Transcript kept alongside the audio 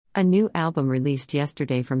A new album released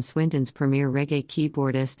yesterday from Swindon's premier reggae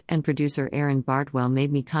keyboardist and producer Erin Bardwell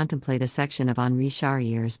made me contemplate a section of Henri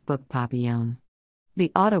Charrier's book Papillon.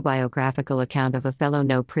 The autobiographical account of a fellow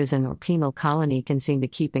no prison or penal colony can seem to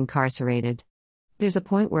keep incarcerated. There's a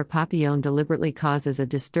point where Papillon deliberately causes a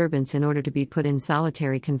disturbance in order to be put in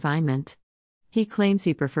solitary confinement. He claims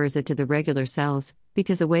he prefers it to the regular cells,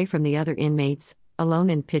 because away from the other inmates, alone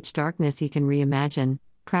in pitch darkness, he can reimagine,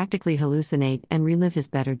 practically hallucinate, and relive his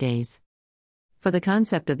better days. For the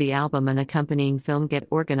concept of the album and accompanying film Get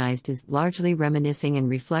Organised is largely reminiscing and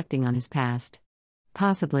reflecting on his past.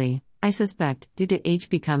 Possibly, I suspect, due to age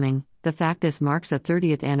becoming, the fact this marks a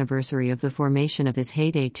 30th anniversary of the formation of his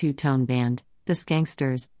heyday two-tone band, the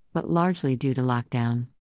Skanksters, but largely due to lockdown.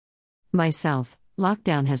 Myself,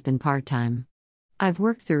 lockdown has been part-time. I've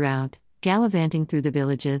worked throughout, gallivanting through the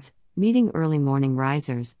villages, meeting early morning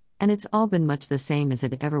risers, and it's all been much the same as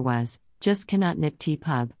it ever was, just cannot nip tea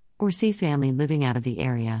pub, or see family living out of the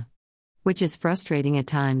area. Which is frustrating at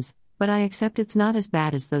times, but I accept it's not as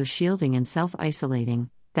bad as those shielding and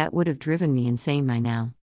self-isolating, that would have driven me insane by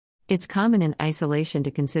now. It's common in isolation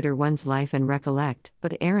to consider one's life and recollect,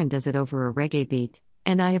 but Erin does it over a reggae beat,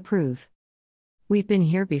 and I approve. We've been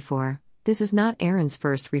here before, this is not Erin's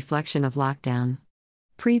first reflection of lockdown.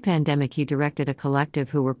 Pre-pandemic he directed a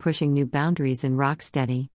collective who were pushing new boundaries in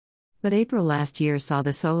rocksteady. But April last year saw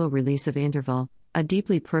the solo release of Interval, a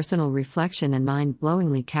deeply personal reflection and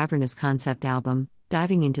mind-blowingly cavernous concept album,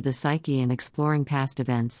 diving into the psyche and exploring past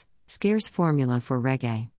events, scarce formula for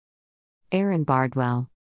reggae. Erin Bardwell.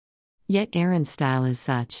 Yet Erin's style is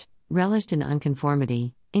such, relished in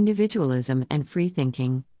unconformity, individualism and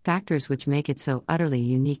free-thinking, factors which make it so utterly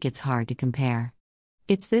unique it's hard to compare.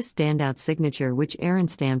 It's this standout signature which Erin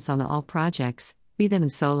stamps on all projects, be them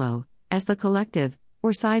solo, as the collective,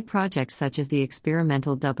 or side projects such as the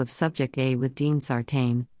experimental dub of Subject A with Dean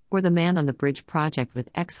Sartain, or the Man on the Bridge project with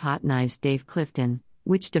ex-Hot Knives Dave Clifton,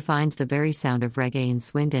 which defines the very sound of reggae in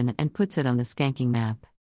Swindon and puts it on the skanking map.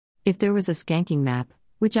 If there was a skanking map,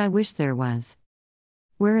 which I wish there was.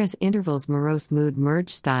 Whereas Interval's morose mood merged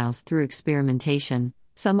styles through experimentation,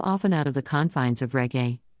 some often out of the confines of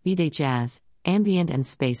reggae, be they jazz, ambient and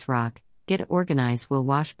space rock, Get Organised will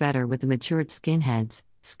wash better with the matured skinheads,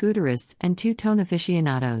 scooterists and two-tone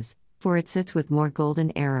aficionados, for it sits with more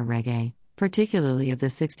golden-era reggae, particularly of the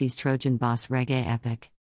 60s Trojan boss reggae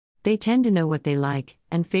epic. They tend to know what they like,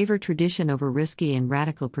 and favor tradition over risky and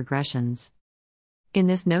radical progressions. In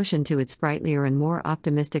this notion too it's sprightlier and more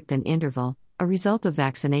optimistic than Interval, a result of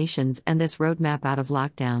vaccinations and this roadmap out of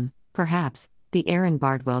lockdown, perhaps, the Erin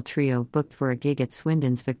Bardwell trio booked for a gig at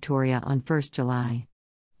Swindon's Victoria on 1st July.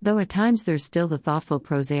 Though at times there's still the thoughtful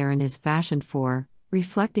prose Erin is fashioned for,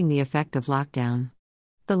 reflecting the effect of lockdown.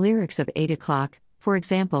 The lyrics of 8 o'clock, for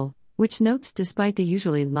example, which notes despite the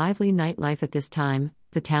usually lively nightlife at this time,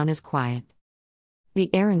 the town is quiet. The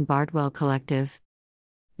Erin Bardwell Collective.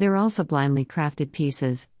 They're all sublimely crafted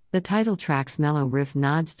pieces. The title track's mellow riff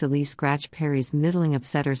nods to Lee Scratch Perry's middling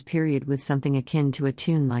upsetters period with something akin to a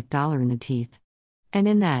tune like Dollar in the Teeth. And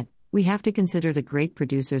in that, we have to consider the great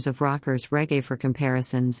producers of rockers reggae for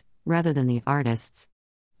comparisons, rather than the artists.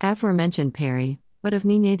 Aforementioned Perry, but of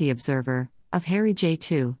Nene the Observer, of Harry J.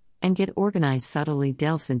 too, and Get Organised subtly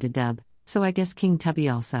delves into dub, so I guess King Tubby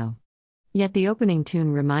also. Yet the opening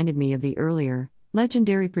tune reminded me of the earlier,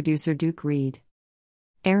 legendary producer Duke Reid.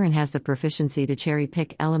 Erin has the proficiency to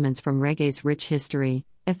cherry-pick elements from reggae's rich history,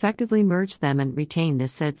 effectively merge them and retain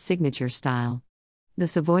this said signature style. The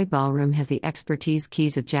Savoy Ballroom has the expertise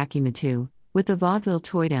keys of Jackie Matu, with the vaudeville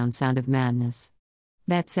toy-down sound of Madness.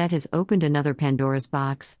 That set has opened another Pandora's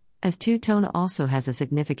box, as two-tone also has a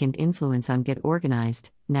significant influence on Get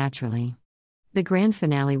Organised, naturally. The grand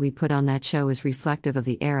finale we put on that show is reflective of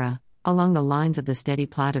the era, along the lines of the steady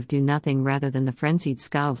plot of Do Nothing rather than the frenzied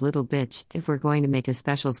ska of Little Bitch, if we're going to make a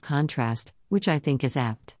specials contrast, which I think is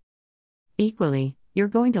apt. Equally, you're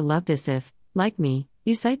going to love this if, like me,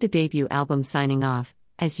 you cite the debut album Signing Off,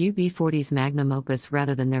 as UB40's magnum opus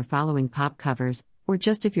rather than their following pop covers, or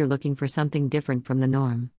just if you're looking for something different from the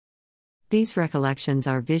norm. These recollections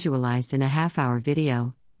are visualized in a half-hour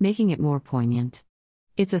video, making it more poignant.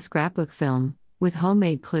 It's a scrapbook film, with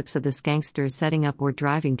homemade clips of the Skanksters setting up or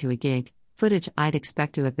driving to a gig, footage I'd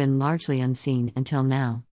expect to have been largely unseen until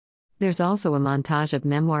now. There's also a montage of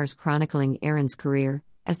memoirs chronicling Erin's career,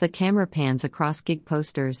 as the camera pans across gig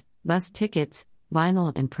posters, bus tickets,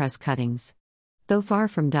 vinyl and press cuttings. Though far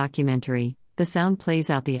from documentary, the sound plays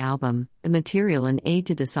out the album, the material and aid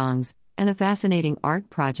to the songs, and a fascinating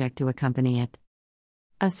art project to accompany it.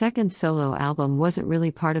 A second solo album wasn't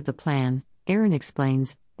really part of the plan, Erin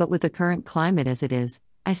explains, but with the current climate as it is,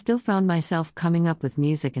 I still found myself coming up with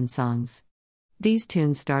music and songs. These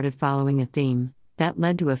tunes started following a theme, that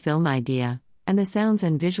led to a film idea, and the sounds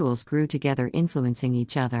and visuals grew together, influencing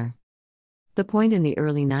each other. The point in the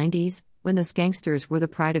early 90s, when the Skanksters were the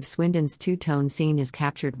pride of Swindon's two-tone scene, is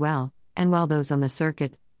captured well, and while those on the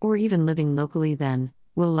circuit, or even living locally then,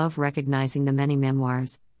 will love recognizing the many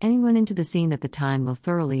memoirs, anyone into the scene at the time will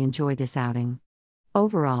thoroughly enjoy this outing.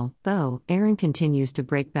 Overall, though, Erin continues to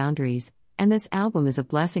break boundaries, and this album is a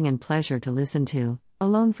blessing and pleasure to listen to,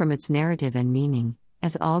 alone from its narrative and meaning,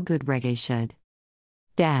 as all good reggae should.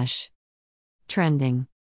 Trending.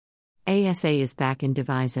 ASA is back in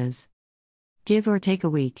Devices. Give or take a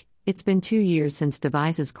week, it's been 2 years since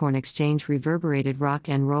Devices Corn Exchange reverberated rock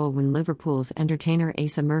and roll when Liverpool's entertainer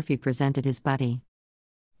Asa Murphy presented his buddy.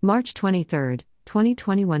 March 23,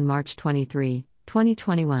 2021. March 23,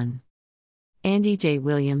 2021. Andy J.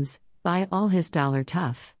 Williams, buy all his dollar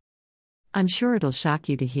tough. I'm sure it'll shock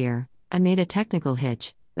you to hear, I made a technical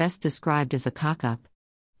hitch, best described as a cock-up.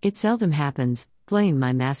 It seldom happens, blame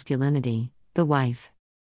my masculinity, the wife.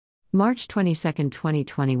 March 22,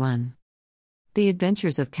 2021. The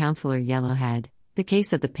Adventures of Counselor Yellowhead, the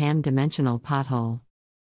case of the pan-dimensional pothole.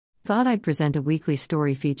 Thought I'd present a weekly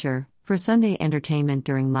story feature, for Sunday entertainment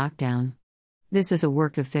during lockdown. This is a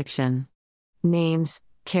work of fiction. Names,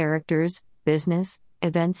 characters, business,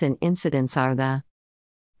 events and incidents are the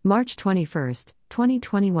March 21,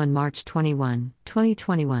 2021. March 21,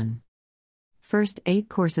 2021. First Aid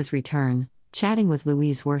Courses return, chatting with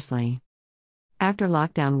Louise Worsley. After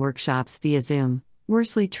lockdown workshops via Zoom,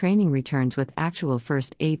 Worsley training returns with actual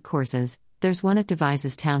first aid courses. There's one at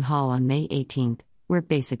Devices Town Hall on May 18, where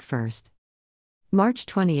Basic First. March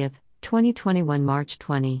 20, 2021. March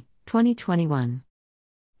 20, 2021.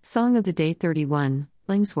 Song of the Day 31,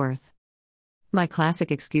 Lingsworth. My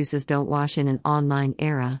classic excuses don't wash in an online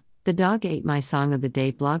era. The dog ate my Song of the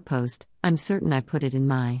Day blog post, I'm certain I put it in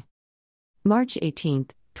my. March 18,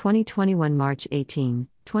 2021. March 18,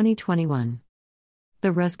 2021.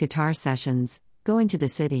 The Ruz Guitar Sessions, Going to the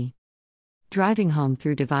City. Driving home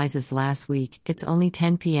through Devices last week, it's only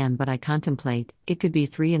 10 p.m. but I contemplate, it could be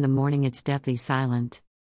 3 in the morning, it's deathly silent.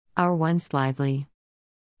 Our once lively.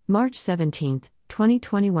 March 17,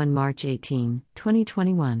 2021. March 18,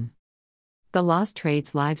 2021. The Lost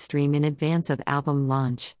Trades live stream in advance of album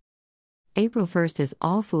launch. April 1st is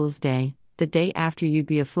All Fools' Day, the day after you'd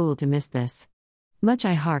be a fool to miss this. Much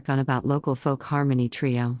I hark on about local folk harmony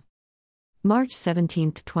trio. March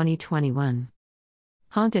 17, 2021.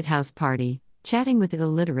 Haunted House Party, chatting with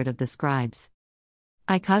Illiterate of the Scribes.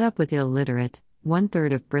 I caught up with Illiterate,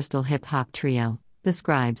 1/3 of Bristol hip-hop trio, The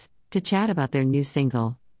Scribes, to chat about their new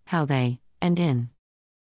single, How They, and In.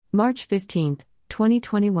 March 15,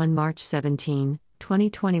 2021. March 17,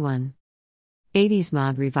 2021. 80s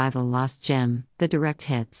mod revival Lost Gem, the direct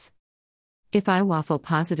hits. If I waffle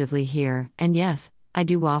positively here, and yes, I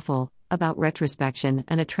do waffle, about retrospection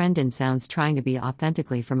and a trend in sounds trying to be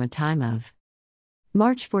authentically from a time of.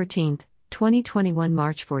 March 14, 2021.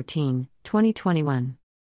 March 14, 2021.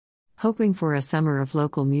 Hoping for a summer of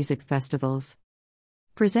local music festivals.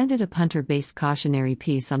 Presented a punter-based cautionary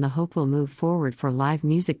piece on the hope we'll move forward for live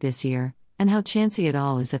music this year, and how chancy it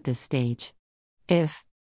all is at this stage. If.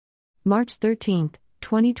 March 13,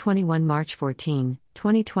 2021. March 14,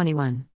 2021.